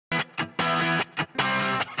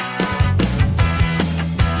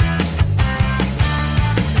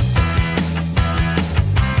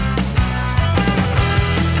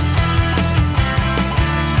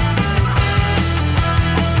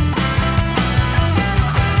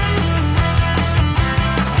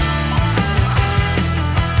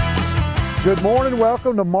Good morning,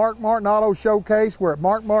 welcome to Mark Martin Auto Showcase. We're at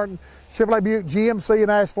Mark Martin Chevrolet Buick GMC in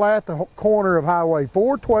Ash Flat, the corner of Highway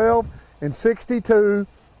 412 and 62.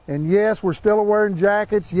 And yes, we're still wearing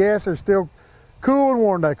jackets. Yes, there's still cool and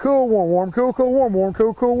warm day. Cool, warm, warm, cool, cool, warm, warm,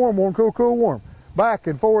 cool, cool, warm, warm, cool, cool, warm. Back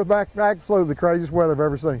and forth, back, absolutely the craziest weather I've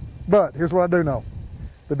ever seen. But here's what I do know.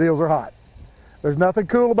 The deals are hot. There's nothing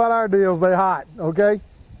cool about our deals, they're hot, okay?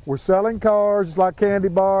 We're selling cars just like candy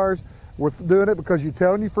bars. We're doing it because you're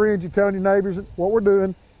telling your friends, you're telling your neighbors what we're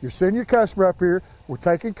doing. You're sending your customer up here. We're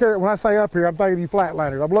taking care of, when I say up here, I'm thinking you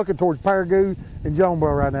flatlanders. I'm looking towards Paragould and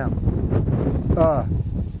Jonesboro right now.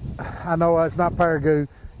 I know it's not Paragould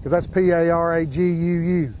because that's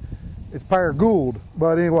P-A-R-A-G-U-U. It's Paragould,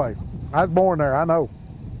 but anyway, I was born there, I know.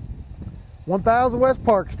 1000 West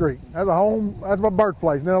Park Street, that's a home, that's my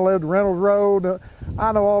birthplace. And then I lived Reynolds Road.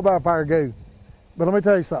 I know all about Paragould. But let me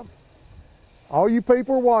tell you something. All you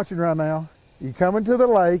people are watching right now, you coming to the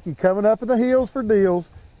lake, you coming up in the hills for deals,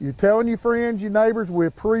 you're telling your friends, your neighbors, we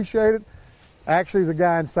appreciate it. Actually, there's a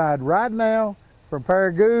guy inside right now from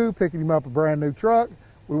Paragould picking him up a brand new truck.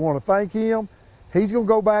 We want to thank him. He's going to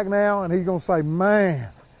go back now and he's going to say, man,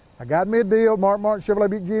 I got me a deal, Mark Martin Chevrolet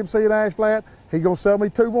Buick GMC in Ash Flat. He's going to sell me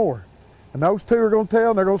 2 more. And those 2 are going to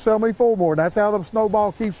tell, and they're going to sell me 4 more. And that's how the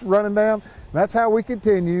snowball keeps running down. And that's how we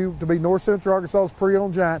continue to be North Central Arkansas's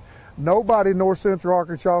pre-owned giant. Nobody in North Central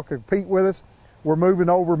Arkansas can compete with us. We're moving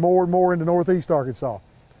over more and more into Northeast Arkansas.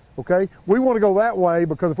 Okay? We want to go that way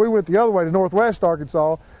because if we went the other way to Northwest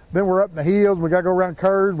Arkansas, then we're up in the hills and we got to go around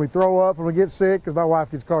curves and we throw up and we get sick because my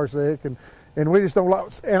wife gets car sick and we just don't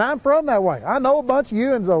like. And I'm from that way. I know a bunch of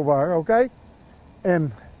Ewans over there, okay?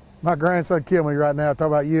 And my grandson killed me right now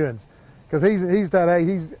talking about Ewans because he's that age.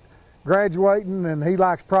 He's graduating and he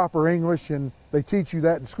likes proper English and they teach you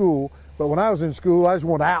that in school. But when I was in school, I just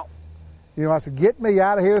wanted out. You know, I said, get me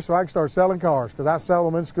out of here so I can start selling cars because I sell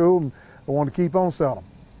them in school and I want to keep on selling them.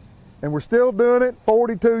 And we're still doing it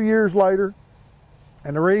 42 years later.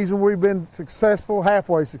 And the reason we've been successful,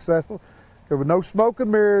 halfway successful, because with no smoke and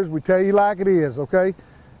mirrors, we tell you like it is, okay?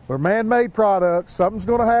 They're man-made products. Something's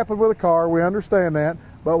going to happen with a car. We understand that.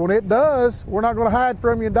 But when it does, we're not going to hide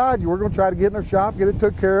from you and dodge you. We're going to try to get in our shop, get it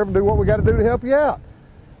took care of, and do what we got to do to help you out.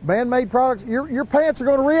 Man-made products, your pants are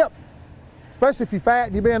going to rip. Especially if you're fat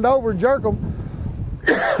and you bend over and jerk them,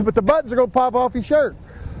 but the buttons are going to pop off your shirt.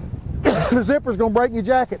 The zipper's going to break your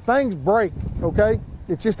jacket. Things break, okay?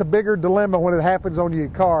 It's just a bigger dilemma when it happens on your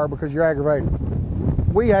car because you're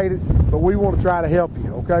aggravated. We hate it, but we want to try to help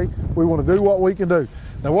you, okay? We want to do what we can do.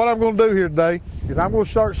 Now, what I'm going to do here today is I'm going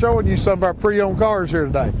to start showing you some of our pre-owned cars here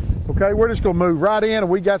today, okay? We're just going to move right in, and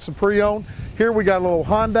we got some pre-owned. Here we got a little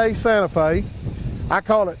Hyundai Santa Fe. I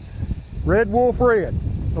call it Red Wolf Red.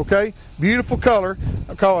 Okay, beautiful color.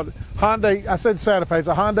 I call it Hyundai, I said Santa Fe, it's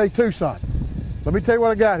a Hyundai Tucson. Let me tell you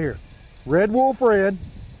what I got here. Red Wolf Red,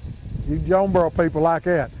 you Jonesboro people like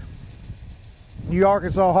that. You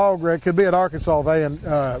Arkansas hog rig, could be an Arkansas van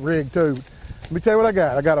rig too. Let me tell you what I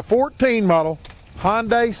got. I got a 14 model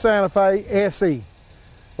Hyundai Santa Fe SE.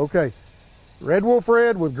 Okay, Red Wolf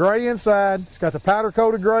Red with gray inside. It's got the powder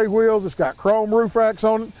coated gray wheels. It's got chrome roof racks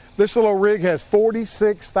on it. This little rig has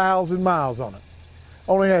 46,000 miles on it.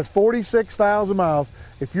 Only has 46,000 miles.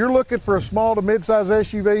 If you're looking for a small to mid-size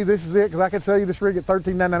SUV, this is it, because I can sell you this rig at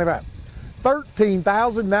 $13,995.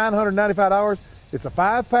 $13,995. It's a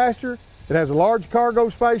 5-passenger. It has a large cargo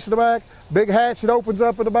space in the back, big hatch that opens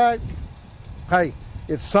up in the back. Hey,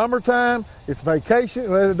 it's summertime, it's vacation.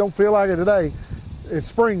 Well, it don't feel like it today. It's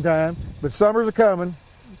springtime, but summers are coming.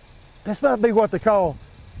 This might be what they call,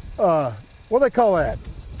 what do they call that?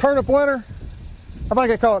 Turnip winter? I think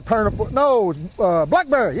they call it turnip. No, it's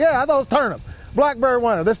blackberry. Yeah, I thought it was turnip. Blackberry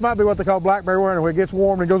winter. This might be what they call blackberry winter when it gets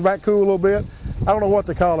warm and goes back cool a little bit. I don't know what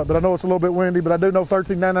they call it, but I know it's a little bit windy. But I do know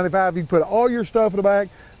 $13,995. You can put all your stuff in the back.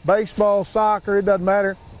 Baseball, soccer, it doesn't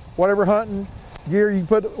matter. Whatever hunting gear, you can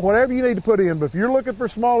put whatever you need to put in. But if you're looking for a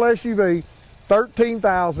small SUV,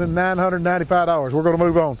 $13,995. We're going to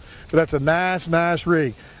move on. But that's a nice, nice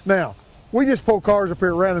rig. Now, we just pull cars up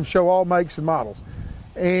here at random, show all makes and models.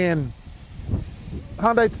 And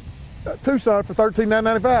Hyundai Tucson for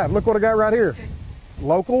 $13,995. Look what I got right here.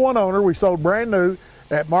 Local one owner. We sold brand new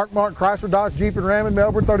at Mark Martin Chrysler Dodge Jeep and Ram in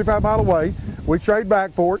Melbourne, 35 mile away. We trade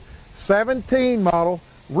back for it. 17 model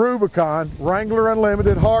Rubicon Wrangler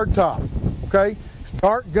Unlimited hardtop. Okay,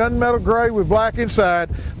 dark gunmetal gray with black inside.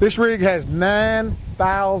 This rig has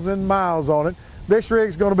 9,000 miles on it. This rig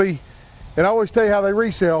is going to be, and I always tell you how they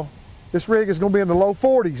resell. This rig is going to be in the low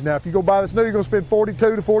 40s. Now, if you go buy this new, you're going to spend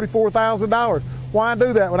 $42,000 to $44,000. Why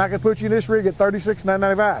do that when I can put you in this rig at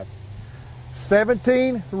 $36,995?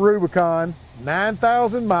 17 Rubicon,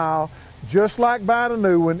 9,000 mile, just like buying a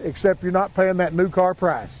new one, except you're not paying that new car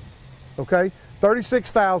price. Okay?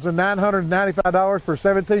 $36,995 for a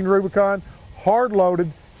 17 Rubicon, hard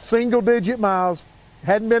loaded, single digit miles,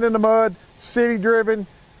 hadn't been in the mud, city driven,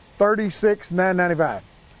 $36,995.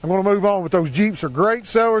 I'm going to move on, but those Jeeps are great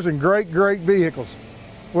sellers and great vehicles.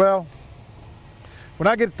 Well, when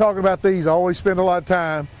I get to talking about these, I always spend a lot of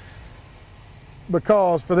time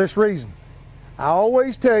because for this reason. I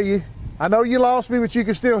always tell you, I know you lost me, but you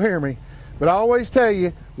can still hear me, but I always tell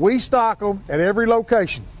you, we stock them at every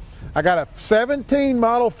location. I got a 17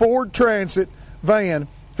 model Ford Transit van,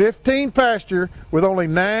 15 passenger with only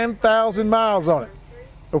 9,000 miles on it.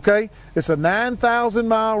 Okay? It's a 9,000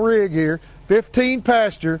 mile rig here, 15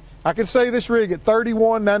 passenger. I can say this rig at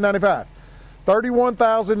 $31,995.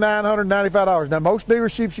 $31,995. Now, most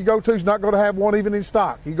dealerships you go to is not going to have one even in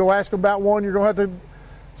stock. You go ask them about one, you're going to have to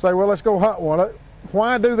say, well, let's go hunt one.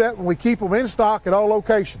 Why do that when we keep them in stock at all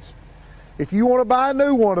locations? If you want to buy a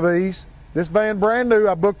new one of these, this van brand new,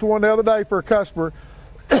 I booked one the other day for a customer,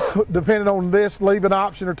 depending on this, leave an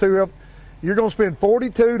option or two, you're going to spend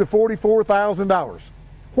 $42,000 to $44,000.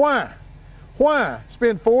 Why? Why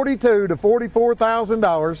spend $42,000 to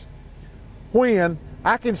 $44,000 when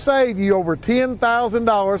I can save you over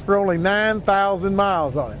 $10,000 for only 9,000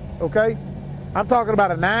 miles on it, okay? I'm talking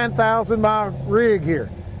about a 9,000 mile rig here.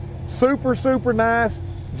 Super nice,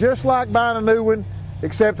 just like buying a new one,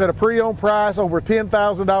 except at a pre-owned price, over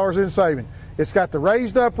 $10,000 in saving. It's got the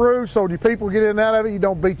raised up roof, so when you people get in and out of it, you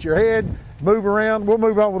don't beat your head, move around. We'll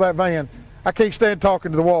move on with that van. I can't stand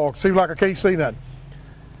talking to the wall. Seems like I can't see nothing.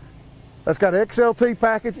 That's got an XLT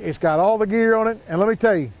package. It's got all the gear on it. And let me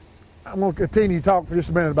tell you, I'm going to continue to talk for just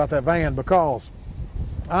a minute about that van because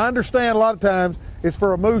I understand a lot of times it's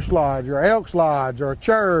for a moose lodge or elk's lodge or a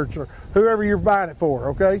church or whoever you're buying it for,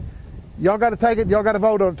 okay? Y'all got to take it. Y'all got to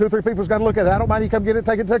vote on it. 2 or 3 people's got to look at it. I don't mind you come get it,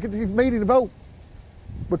 take it to your meeting to vote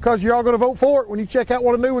because you're all going to vote for it. When you check out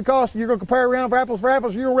what a new one costs, you're going to compare around for apples,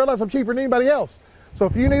 you're going to realize I'm cheaper than anybody else. So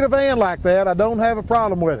if you need a van like that, I don't have a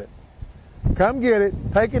problem with it. Come get it,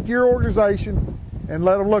 take it to your organization, and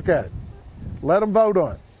let them look at it. Let them vote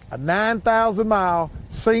on it. A 9,000 mile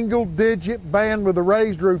single digit van with a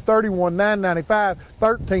raised roof, $31,995,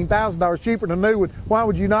 $13,000 cheaper than a new one. Why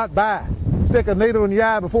would you not buy it? Stick a needle in your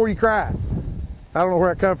eye before you cry. I don't know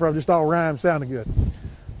where it come from, just all rhyme sounded good.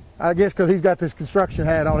 I guess because he's got this construction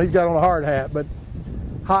hat on. He's got on a hard hat, but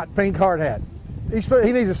hot pink hard hat. He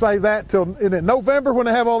needs to save that till in November when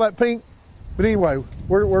they have all that pink. But anyway,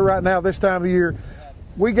 we're right now this time of the year.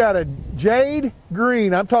 We got a jade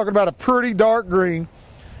green. I'm talking about a pretty dark green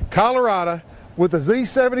Colorado with a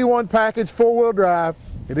Z71 package, 4-wheel drive.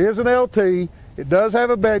 It is an LT. It does have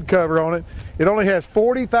a bed cover on it. It only has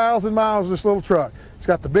 40,000 miles, this little truck. It's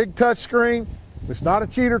got the big touch screen. It's not a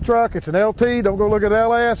cheater truck. It's an LT. Don't go look at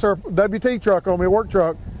LS or WT truck on me, a work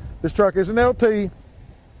truck. This truck is an LT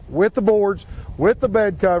with the boards, with the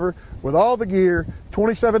bed cover, with all the gear,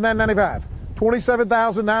 $27,995.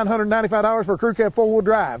 $27,995 for a crew cab 4-wheel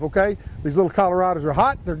drive, okay? These little Colorados are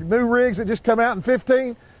hot. They're new rigs that just come out in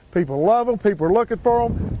 15. People love them. People are looking for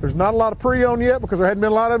them. There's not a lot of pre-owned yet because there hadn't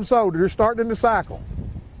been a lot of them sold. They're just starting in the cycle.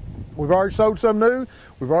 We've already sold some new.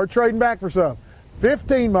 We've already trading back for some.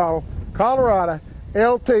 15 model Colorado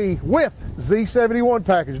LT with Z71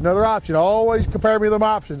 package. Another option. Always compare me to them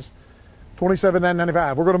options.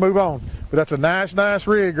 $27,995. We're going to move on. But that's a nice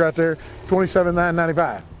rig right there.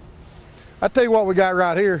 $27,995. I tell you what we got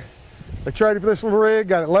right here. They traded for this little rig,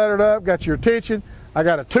 got it lettered up, got your attention. I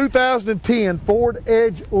got a 2010 Ford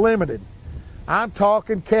Edge Limited. I'm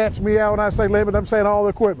talking catch me out when I say limited, I'm saying all the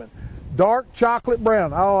equipment. Dark chocolate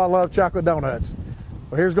brown. Oh, I love chocolate donuts.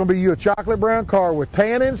 Well, here's going to be you a chocolate brown car with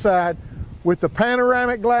tan inside with the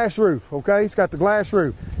panoramic glass roof, okay? It's got the glass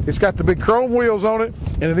roof. It's got the big chrome wheels on it,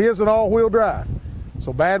 and it is an all-wheel drive.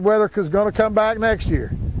 So bad weather is going to come back next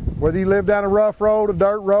year. Whether you live down a rough road, a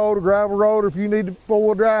dirt road, a gravel road, or if you need a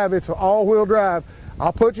 4-wheel drive, it's an all-wheel drive.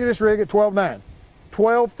 I'll put you this rig at $12,900.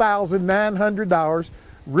 $12,900.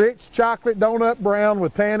 Rich chocolate donut brown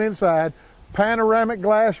with tan inside, panoramic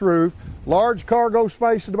glass roof, large cargo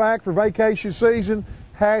space in the back for vacation season,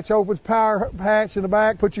 hatch opens, power hatch in the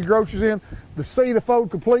back, put your groceries in. The seat will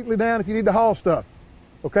fold completely down if you need to haul stuff.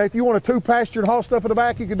 Okay, if you want a 2-passenger and haul stuff in the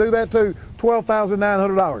back, you can do that too.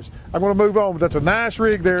 $12,900. I'm going to move on, but that's a nice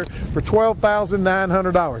rig there for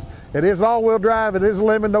 $12,900. It is an all-wheel drive. It is a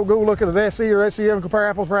lemon. Don't go look at an SE or SEM and compare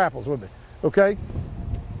apples for apples with me. Okay?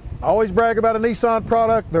 I always brag about a Nissan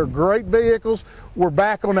product. They're great vehicles. We're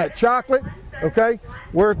back on that chocolate. Okay?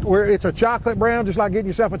 It's a chocolate brown, just like getting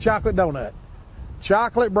yourself a chocolate donut.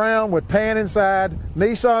 Chocolate brown with tan inside.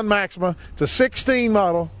 Nissan Maxima. It's a 16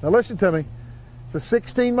 model. Now listen to me. It's a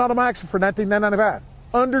 16 model Maxima for $19,995,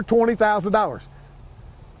 under $20,000.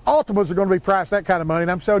 Altimas are going to be priced that kind of money,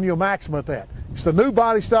 and I'm selling you a Maxima at that. It's the new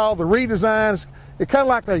body style, the redesigns. It's kind of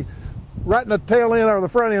like they, right in the tail end or the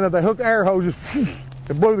front end of the hook air hoses,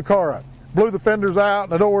 and blew the car up. Blew the fenders out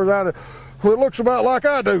and the doors out. Well, it looks about like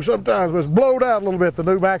I do sometimes, but it's blowed out a little bit, the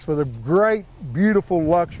new Maxima. They're great, beautiful,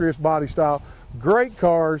 luxurious body style. Great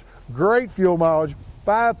cars, great fuel mileage,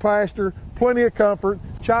 5-passenger, plenty of comfort,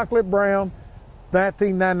 chocolate brown,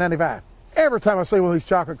 $19,995. Every time I see one of these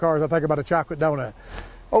chocolate cars, I think about a chocolate donut.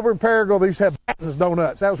 Over in Paragould, they used to have Batman's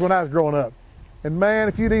donuts. That was when I was growing up. And man,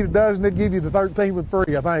 if you'd eat a dozen, they'd give you the 13th with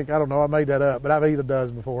free, I think. I don't know, I made that up, but I've eaten a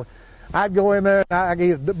dozen before. I'd go in there and I'd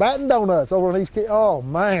eat Baton donuts over on these kids. Oh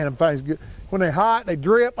man, them things good. When they're hot, they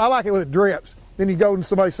drip. I like it when it drips. Then you go and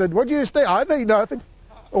somebody said, "What'd you just eat?" I didn't eat nothing.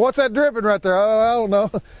 Well, what's that dripping right there? Oh, I don't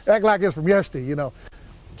know. Act like it's from yesterday, you know.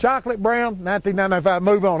 Chocolate brown, $19,995.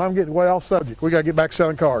 Move on. I'm getting way off subject. We got to get back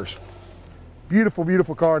selling cars. Beautiful,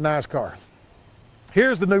 beautiful car, nice car.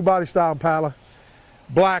 Here's the new body style Impala.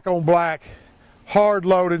 Black on black, hard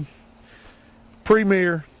loaded,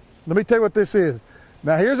 Premier. Let me tell you what this is.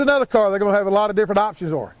 Now here's another car they're going to have a lot of different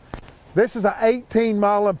options for. This is an 18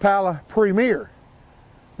 model Impala Premier.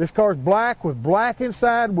 This car's black with black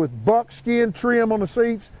inside with buckskin trim on the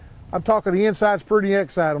seats. I'm talking the inside's pretty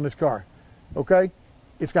outside on this car. Okay?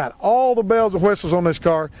 It's got all the bells and whistles on this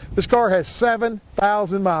car. This car has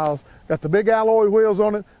 7,000 miles. Got the big alloy wheels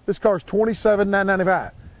on it. This car's $27,995.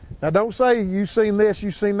 Now don't say you've seen this,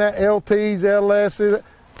 you've seen that, LTs, LSs.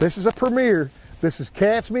 This is a Premier. This is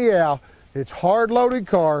Cat's Meow. It's hard loaded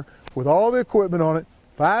car with all the equipment on it.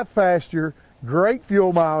 5-passenger, great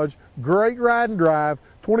fuel mileage, great ride and drive,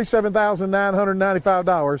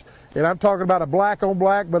 $27,995. And I'm talking about a black on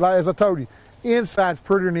black, but as I told you, inside's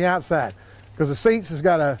prettier than the outside because the seats has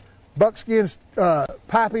got a buckskin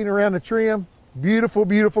piping around the trim. Beautiful,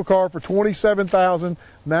 beautiful car for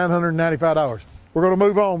 $27,995. We're going to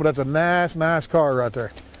move on, but that's a nice, nice car right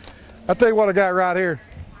there. I'll tell you what I got right here.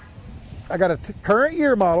 I got a current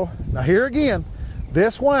year model. Now here again,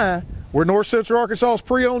 this why we're North Central Arkansas's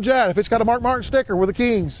pre-owned Jad. If it's got a Mark Martin sticker, we're the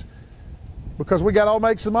kings. Because we got all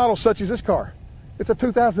makes and models such as this car. It's a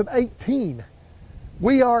 2018.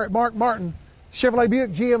 We are at Mark Martin Chevrolet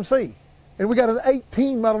Buick GMC. And we got an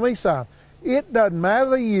 18 model Nissan. It doesn't matter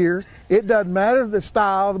the year. It doesn't matter the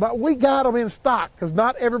style. But we got them in stock because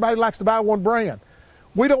not everybody likes to buy one brand.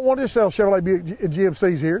 We don't want to sell Chevrolet Buick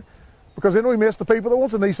GMCs here because then we miss the people that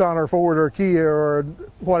want a Nissan or a Ford or a Kia or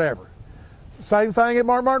whatever. Same thing at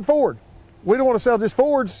Mark Martin Ford. We don't want to sell just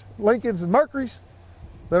Fords, Lincolns, and Mercurys.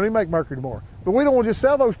 They don't even make Mercury anymore. But we don't want to just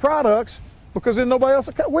sell those products because then nobody else.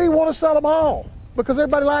 We want to sell them all because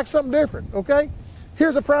everybody likes something different, okay?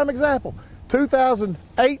 Here's a prime example.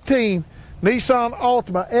 2018 Nissan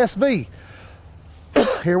Altima SV.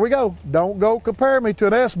 Here we go. Don't go compare me to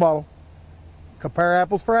an S model. Compare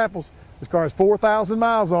apples for apples. This car has 4,000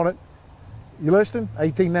 miles on it. You listening?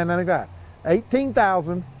 $18,995.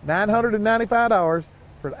 $18,995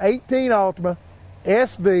 for an 18 Altima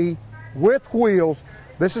SV with wheels.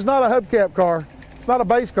 This is not a hubcap car. It's not a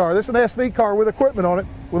base car. This is an SV car with equipment on it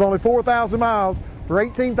with only 4,000 miles for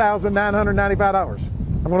 $18,995.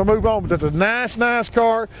 I'm going to move on, but that's a nice, nice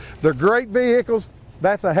car. They're great vehicles.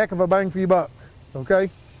 That's a heck of a bang for your buck,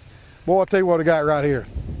 okay? Boy, I'll tell you what I got right here.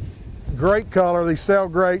 Great color. They sell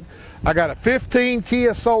great. I got a 15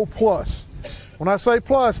 Kia Soul Plus. When I say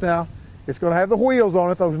plus now, it's going to have the wheels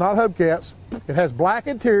on it. Those are not hubcaps. It has black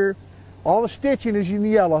interior. All the stitching is in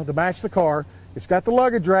yellow to match the car. It's got the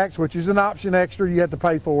luggage racks, which is an option extra you have to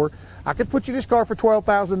pay for. I could put you this car for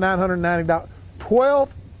 $12,990.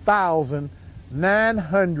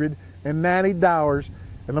 $12,990. And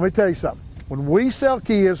let me tell you something. When we sell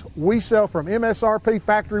Kias, we sell from MSRP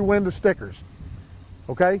factory window stickers.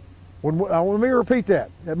 Okay? Let me repeat that.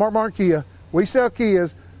 At Mark Martin Kia, we sell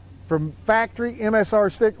Kias from factory MSR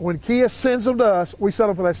sticker. When Kia sends them to us, we sell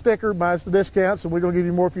them for that sticker, minus the discounts, and we're going to give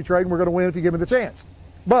you more if you trade, and we're going to win if you give me the chance.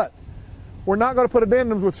 But we're not going to put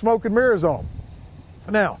addendums with smoke and mirrors on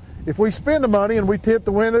them. Now, if we spend the money and we tint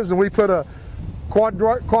the windows and we put a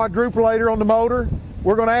quadrupulator on the motor,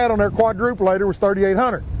 we're going to add on their quadrupulator was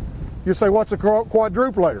 $3,800. You say, what's a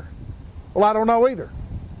quadrupulator? Well, I don't know either.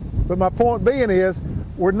 But my point being is,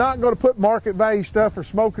 we're not going to put market value stuff for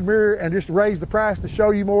smoke and mirror and just raise the price to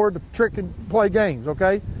show you more, to trick and play games,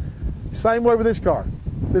 okay? Same way with this car.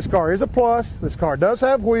 This car is a plus. This car does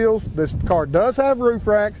have wheels. This car does have roof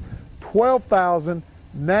racks.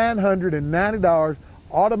 $12,990,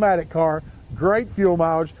 automatic car, great fuel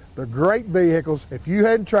mileage. They're great vehicles. If you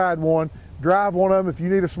hadn't tried one, drive one of them. If you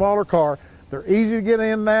need a smaller car, they're easy to get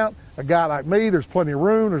in and out. a guy like me, there's plenty of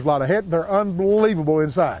room. There's a lot of head. They're unbelievable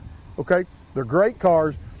inside. Okay, they're great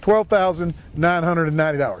cars.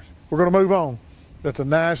 $12,990. We're going to move on. That's a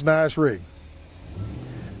nice, nice rig.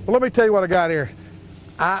 But let me tell you what I got here.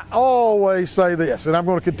 I always say this, and I'm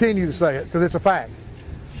going to continue to say it because it's a fact.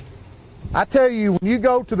 I tell you, when you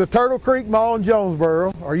go to the Turtle Creek Mall in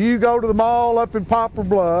Jonesboro, or you go to the mall up in Poplar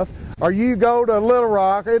Bluff, or you go to Little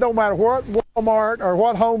Rock, it don't matter what Walmart or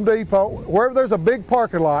what Home Depot, wherever there's a big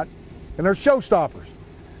parking lot, and there's showstoppers.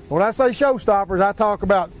 When I say showstoppers, I talk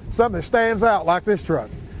about something that stands out like this truck.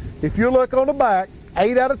 If you look on the back,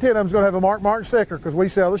 8 out of 10 of them is going to have a Mark Martin sticker because we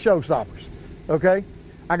sell the showstoppers. Okay?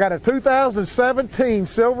 I got a 2017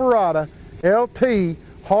 Silverado LT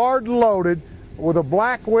hard loaded with a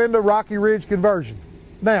black window Rocky Ridge conversion.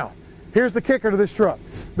 Now, here's the kicker to this truck.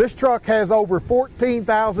 This truck has over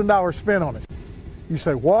 $14,000 spent on it. You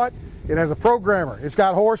say, what? It has a programmer. It's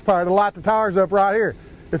got horsepower to light the tires up right here.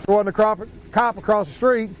 If there wasn't a cop across the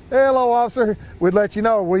street, hello officer, we'd let you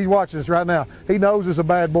know. He's watching us right now. He knows it's a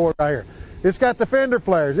bad boy right here. It's got the fender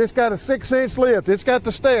flares. It's got a 6-inch lift. It's got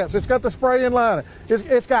the steps. It's got the spray-in liner.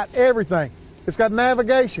 It's got everything. It's got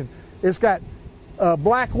navigation. It's got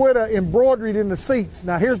Black Widow embroidered in the seats.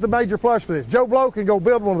 Now here's the major plus for this. Joe Blow can go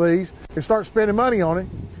build one of these and start spending money on it,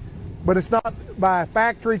 but it's not by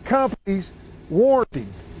factory companies warranted.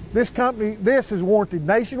 This is warranted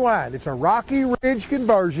nationwide. It's a Rocky Ridge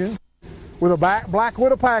conversion with a Black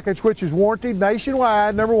Widow package, which is warranted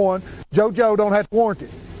nationwide. Number one, Joe don't have to warrant it.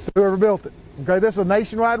 Whoever built it. Okay, this is a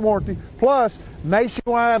nationwide warranty. Plus,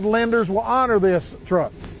 nationwide lenders will honor this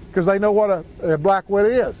truck because they know what a Black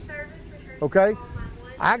Widow is. Okay,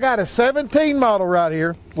 I got a 17 model right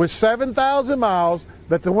here with 7,000 miles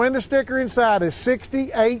that the window sticker inside is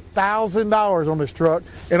 $68,000 on this truck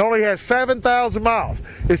and only has 7,000 miles.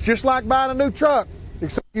 It's just like buying a new truck,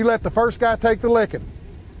 except you let the first guy take the licking.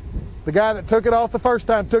 The guy that took it off the first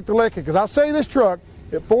time took the licking, because I'll sell you this truck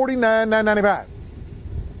at $49,995.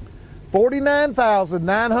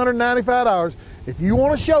 $49,995. If you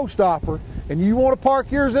want a showstopper and you want to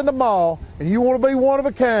park yours in the mall and you want to be one of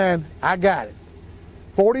a kind, I got it.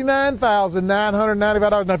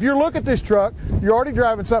 $49,995. Now, if you look at this truck, you're already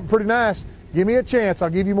driving something pretty nice. Give me a chance. I'll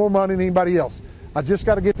give you more money than anybody else. I just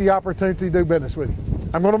got to get the opportunity to do business with you.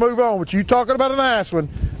 I'm going to move on. But you talking about a nice one,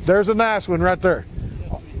 there's a nice one right there.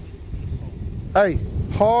 Hey,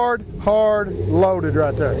 hard loaded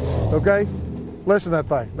right there. Okay? Listen to that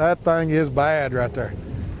thing. That thing is bad right there.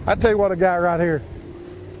 I tell you what I got right here.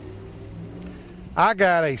 I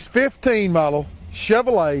got a 15 model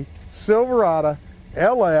Chevrolet Silverado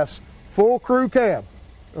LS full crew cab.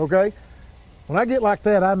 Okay? When I get like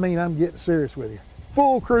that, I mean I'm getting serious with you.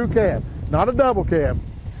 Full crew cab, not a double cab.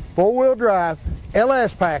 Four-wheel drive,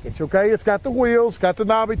 LS package. Okay? It's got the wheels, got the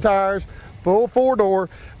knobby tires, full four-door,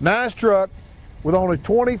 nice truck with only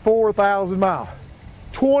 24,000 miles.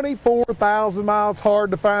 24,000 miles.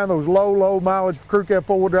 Hard to find those low mileage crew cab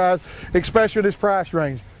four-wheel drives, especially in this price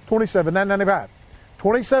range. $27,995.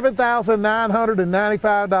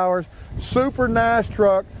 $27,995. Super nice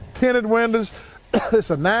truck, tinted windows. It's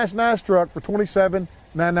a nice truck for $27,995.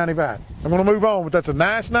 I'm going to move on, but that's a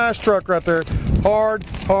nice truck right there. Hard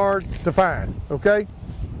to find. Okay?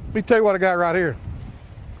 Let me tell you what I got right here.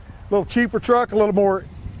 A little cheaper truck, a little more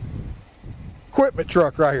equipment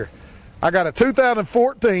truck right here. I got a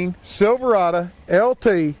 2014 Silverado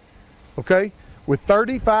LT, okay, with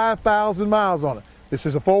 35,000 miles on it. This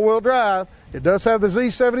is a four-wheel drive. It does have the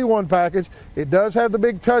Z71 package. It does have the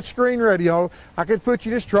big touchscreen radio. I could put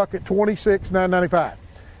you this truck at $26,995.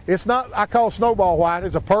 It's not, I call Snowball white.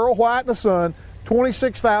 It's a pearl white in the sun,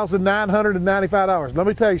 $26,995. Let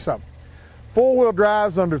me tell you something. Four-wheel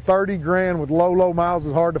drives under 30 grand with low miles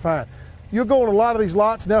is hard to find. You'll go on a lot of these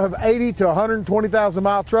lots and they'll have 80 to 120,000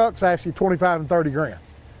 mile trucks, actually 25 and 30 grand.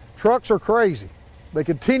 Trucks are crazy. They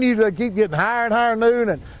continue to keep getting higher and higher new,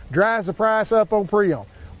 and drives the price up on pre-owned.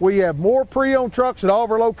 We have more pre-owned trucks at all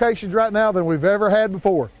of our locations right now than we've ever had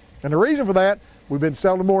before. And the reason for that, we've been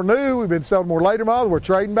selling more new, we've been selling more later models, we're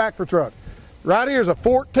trading back for trucks. Right here is a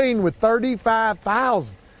 14 with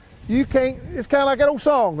 35,000. You can't, it's kind of like that old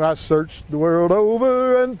song. I searched the world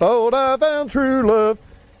over and thought I found true love.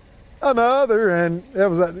 Another, and it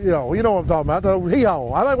was, you know what I'm talking about, that old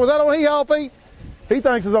Hee-Haw. I think, was that on Hee-Haw, Pete? He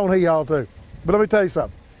thinks it's on Hee-Haw too. But let me tell you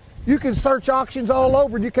something. You can search auctions all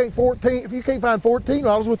over and if you can't find 14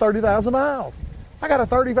 models with 30,000 miles. I got a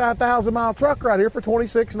 35,000 mile truck right here for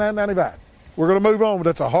 $26,995. We're going to move on, but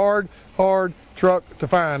that's a hard truck to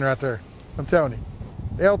find right there. I'm telling you.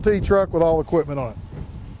 LT truck with all equipment on it.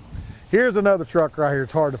 Here's another truck right here.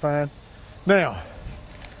 It's hard to find. Now,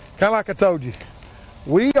 kind of like I told you,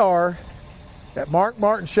 we are at Mark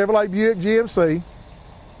Martin Chevrolet Buick GMC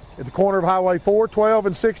at the corner of Highway 412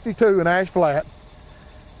 and 62 in Ash Flat.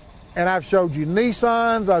 And I've showed you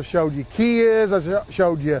Nissans, I've showed you Kias, I've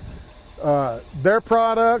showed you their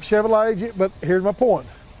products, Chevrolet, but here's my point.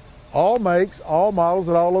 All makes, all models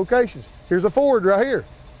at all locations. Here's a Ford right here.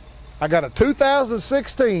 I got a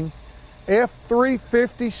 2016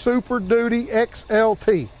 F350 Super Duty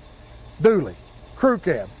XLT dually, crew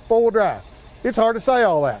cab, four-wheel drive. It's hard to say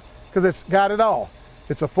all that because it's got it all.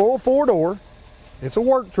 It's a full four-door. It's a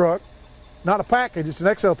work truck, not a package. It's an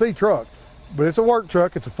XLT truck, but it's a work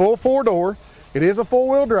truck. It's a full four-door. It is a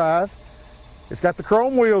four-wheel drive. It's got the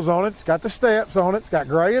chrome wheels on it. It's got the steps on it. It's got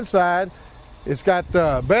gray inside. It's got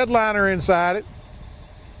the bed liner inside it.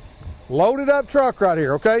 Loaded up truck right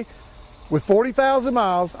here, okay? With 40,000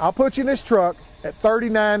 miles, I'll put you in this truck at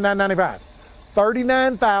 $39,995.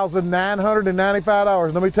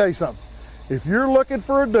 $39,995. Let me tell you something. If you're looking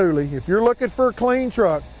for a dually, if you're looking for a clean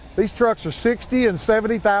truck, these trucks are $60,000 and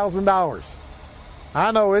 $70,000.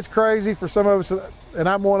 I know it's crazy for some of us, and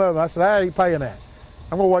I'm one of them. I said, I ain't paying that.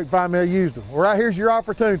 I'm gonna wait and find me a used one. Well, right here's your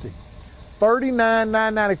opportunity.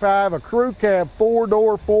 $39,995, a crew cab,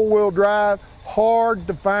 four-door, four-wheel drive. Hard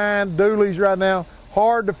to find dualies right now.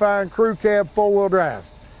 Hard to find crew cab, four-wheel drive.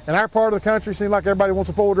 In our part of the country, it seems like everybody wants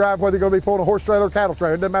a four-wheel drive, whether you're gonna be pulling a horse trailer or cattle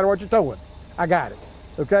trailer. It doesn't matter what you're towing. I got it,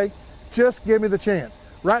 okay? Just give me the chance.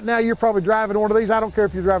 Right now, you're probably driving one of these. I don't care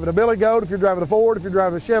if you're driving a Billy Goat, if you're driving a Ford, if you're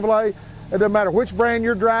driving a Chevrolet. It doesn't matter which brand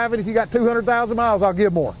you're driving. If you got 200,000 miles, I'll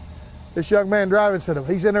give more. This young man driving said,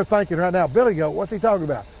 he's in there thinking right now, Billy Goat, what's he talking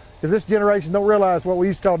about? Because this generation don't realize what we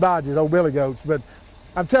used to call Dodges, old Billy Goats. But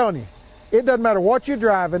I'm telling you, it doesn't matter what you're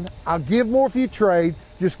driving. I'll give more if you trade.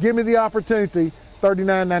 Just give me the opportunity,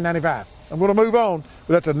 $39,995. I'm going to move on,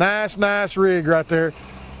 but that's a nice, nice rig right there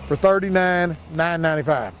for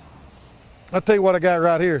 $39,995. I'll tell you what I got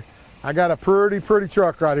right here. I got a pretty, pretty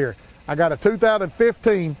truck right here. I got a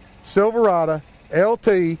 2015 Silverado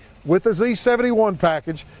LT with a Z71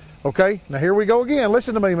 package. Okay, now here we go again.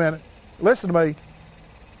 Listen to me a minute. Listen to me.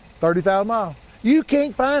 30,000 miles. You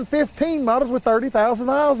can't find 15 models with 30,000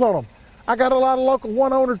 miles on them. I got a lot of local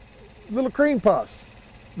one-owner little cream puffs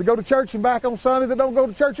that go to church and back on Sunday that don't go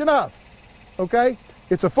to church enough. Okay,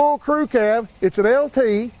 it's a full crew cab. It's an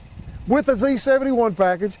LT with a Z71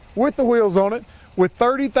 package with the wheels on it with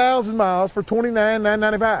 30,000 miles for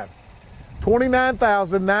 $29,995.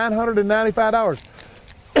 $29,995.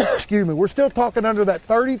 Excuse me. We're still talking under that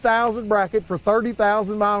 30,000 bracket for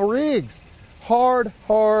 30,000 mile rigs. Hard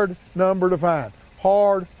number to find.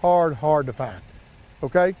 Hard to find.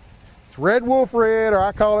 Okay? It's Red Wolf Red, or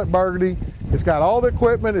I call it burgundy. It's got all the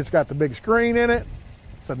equipment. It's got the big screen in it.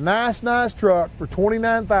 It's a nice truck for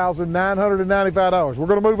 $29,995. We're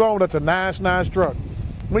going to move on. That's a nice truck.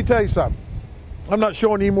 Let me tell you something. I'm not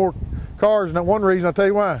showing you more cars, and that one reason, I'll tell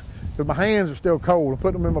you why. Because my hands are still cold. I'm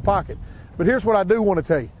putting them in my pocket. But here's what I do want to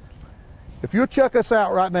tell you. If you'll check us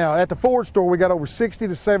out right now, at the Ford store, we got over 60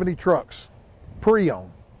 to 70 trucks,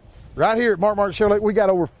 pre-owned. Right here at Mark Martin Chevrolet, we got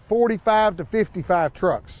over 45 to 55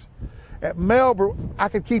 trucks. At Melbourne, I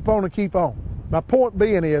could keep on and keep on. My point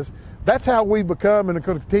being is, that's how we become and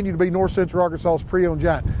continue to be North Central Arkansas's pre-owned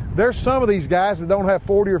giant. There's some of these guys that don't have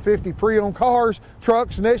 40 or 50 pre-owned cars,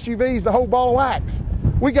 trucks, and SUVs, the whole ball of wax.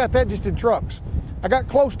 We got that just in trucks. I got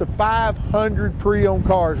close to 500 pre-owned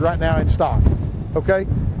cars right now in stock, okay?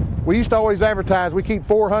 We used to always advertise we keep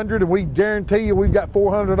 400 and we guarantee you we've got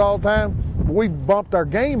 400 all the time. But we've bumped our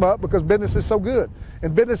game up because business is so good.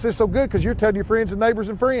 And business is so good because you're telling your friends and neighbors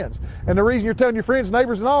and friends. And the reason you're telling your friends and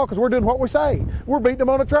neighbors and all because we're doing what we say. We're beating them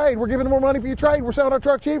on a trade. We're giving them more money for your trade. We're selling our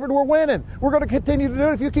truck cheaper and we're winning. We're going to continue to do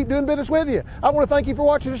it if you keep doing business with you. I want to thank you for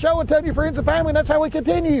watching the show and telling your friends and family, and that's how we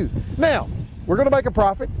continue. Now, we're going to make a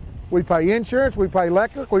profit. We pay insurance, we pay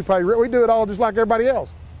electric, we do it all just like everybody else.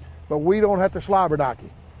 But we don't have to slobber knock you,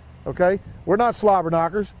 okay? We're not slobber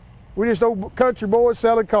knockers. We're just old country boys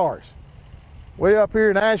selling cars. Way up here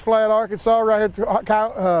in Ash Flat, Arkansas, right here at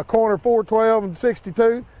corner 412 and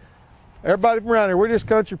 62. Everybody from around here, we're just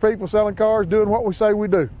country people selling cars, doing what we say we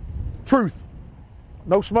do. Truth.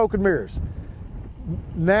 No smoke and mirrors.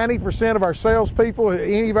 90% of our salespeople at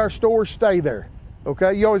any of our stores stay there.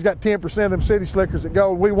 Okay, you always got 10% of them city slickers that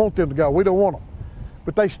go, and we want them to go. We don't want them.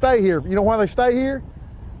 But they stay here. You know why they stay here?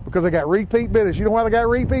 Because they got repeat business. You know why they got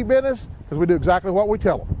repeat business? Because we do exactly what we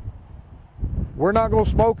tell them. We're not going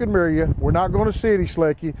to smoke and mirror you. We're not going to city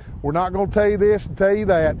slick you. We're not going to tell you this and tell you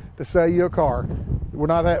that to sell you a car. We're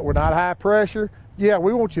not high pressure. Yeah,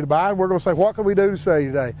 we want you to buy, and we're going to say, what can we do to sell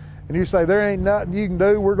you today? And you say, there ain't nothing you can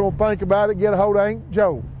do. We're going to think about it, get a hold of Aunt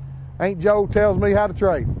Joe. Aunt Joe tells me how to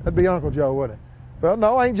trade. That'd be Uncle Joe, wouldn't it? Well,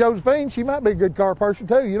 no, Aunt Josephine, she might be a good car person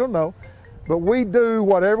too. You don't know. but we do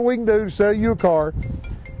whatever we can do to sell you a car,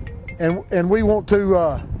 and we want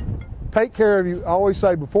to take care of you. I always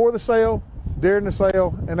say before the sale, during the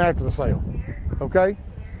sale, and after the sale. Okay?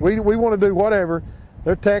 We want to do whatever.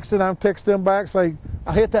 They're texting, I'm texting them back, say,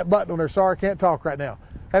 I hit that button on there, sorry, I can't talk right now.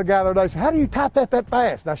 Had a guy the other day say, how do you type that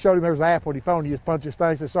fast? And I showed him there was an app on your phone, you just punch this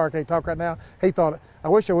thing, say, sorry, I can't talk right now. He thought, I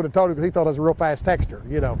wish I would have told him because he thought I was a real fast texter,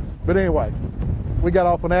 you know. But anyway, we got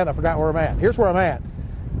off on that and I forgot where I'm at. Here's where I'm at.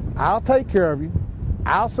 I'll take care of you.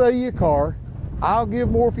 I'll sell you a car. I'll give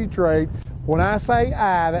more if you trade. When I say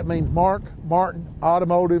I, that means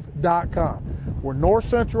MarkMartinAutomotive.com. We're North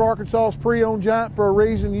Central Arkansas's pre-owned giant for a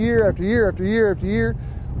reason, year after year after year after year.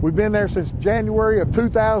 We've been there since January of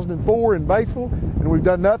 2004 in Batesville, and we've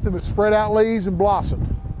done nothing but spread out leaves and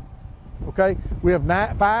blossomed. Okay? We have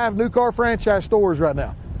 5 new car franchise stores right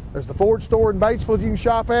now. There's the Ford store in Batesville you can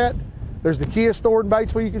shop at. There's the Kia store in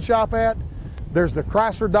Batesville you can shop at. There's the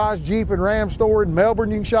Chrysler, Dodge, Jeep, and Ram store in Melbourne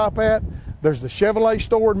you can shop at. There's the Chevrolet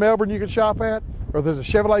store in Melbourne you can shop at. Or there's a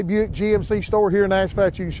Chevrolet Buick GMC store here in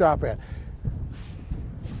Ashflat you can shop at.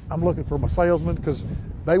 I'm looking for my salesman because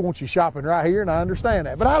they want you shopping right here, and I understand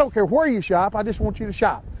that. But I don't care where you shop. I just want you to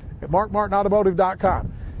shop at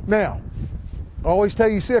MarkMartinAutomotive.com. Now, I always tell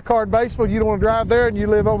you, see a car in Batesville, you don't want to drive there, and you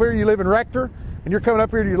live over here, you live in Rector, and you're coming up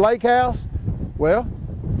here to your lake house. Well,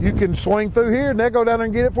 you can swing through here, and they'll go down there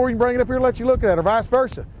and get it for you and bring it up here and let you look at it, or vice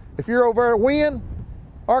versa. If you're over at Wynn,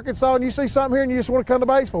 Arkansas, and you see something here and you just want to come to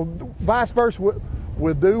Batesville, vice versa.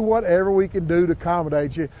 We'll do whatever we can do to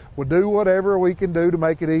accommodate you. We'll do whatever we can do to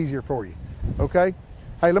make it easier for you. Okay?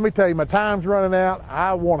 Hey, let me tell you, my time's running out.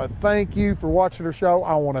 I want to thank you for watching the show.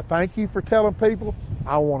 I want to thank you for telling people.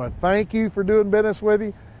 I want to thank you for doing business with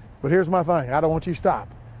you. But here's my thing. I don't want you to stop.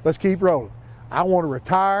 Let's keep rolling. I want to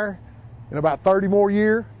retire in about 30 more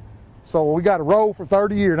years. So we got to roll for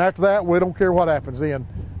 30 years. And after that, we don't care what happens then.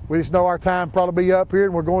 We just know our time probably be up here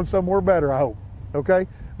and we're going somewhere better, I hope. Okay?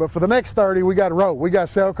 But for the next 30, we got to roll. We got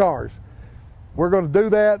to sell cars. We're going to do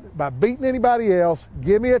that by beating anybody else.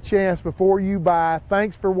 Give me a chance before you buy.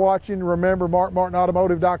 Thanks for watching. Remember,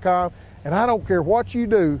 MarkMartinAutomotive.com. And I don't care what you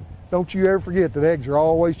do, don't you ever forget that eggs are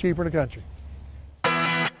always cheaper in the country.